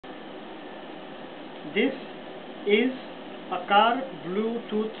This is a car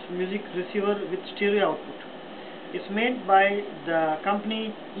Bluetooth music receiver with stereo output. It's made by the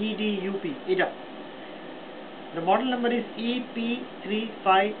company EDUP. The model number is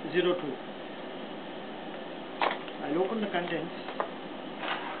EP3502. I'll open the contents.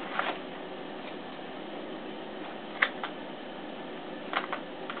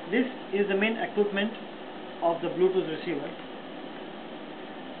 This is the main equipment of the Bluetooth receiver.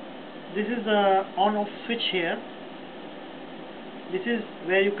 This is the on-off switch here. This is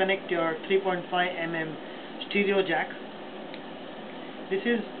where you connect your 3.5 mm stereo jack. This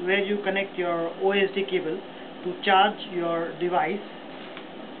is where you connect your OSD cable to charge your device.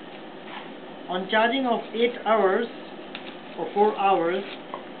 On charging of 8 hours or 4 hours,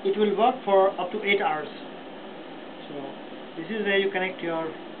 it will work for up to 8 hours. So this is where you connect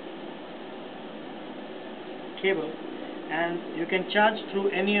your cable, and you can charge through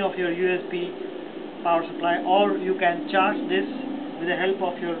any of your USB power supply, or you can charge this with the help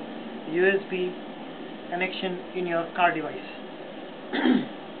of your USB connection in your car device.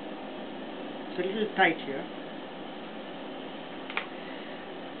 It's a little tight here.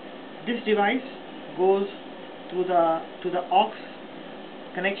 This device goes to the aux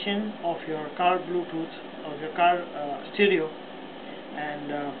connection of your car Bluetooth or your car stereo,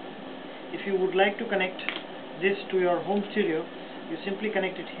 and if you would like to connect this to your home stereo, you simply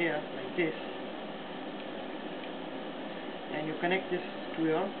connect it here like this, and you connect this to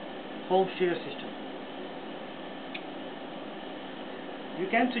your home stereo system. You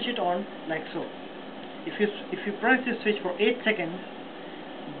can switch it on like so. If you press this switch for 8 seconds,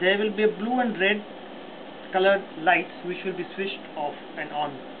 there will be a blue and red colored lights which will be switched off and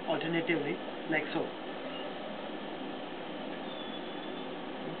on alternatively, like so.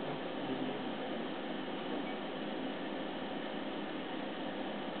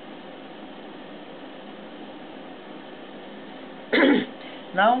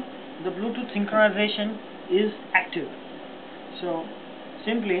 Now the Bluetooth synchronization is active. So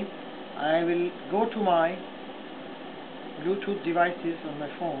simply I will go to my Bluetooth devices on my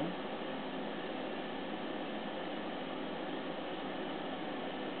phone.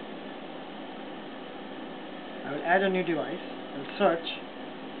 I will add a new device and search.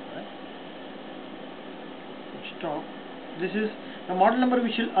 Right. Stop. This is the model number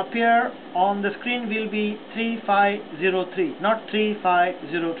which will appear on the screen will be 3503, not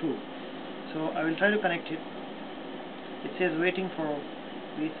 3502. So I will try to connect it. It says waiting for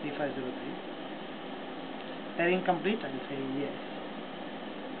V3503. Pairing complete. I will say yes.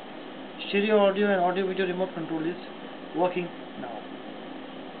 Stereo audio and audio video remote control is working now.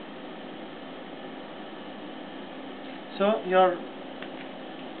 So your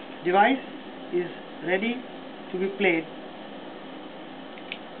device is ready to be played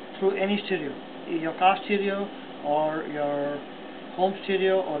through any stereo, your car stereo or your home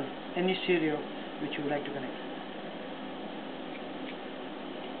stereo or any stereo which you would like to connect.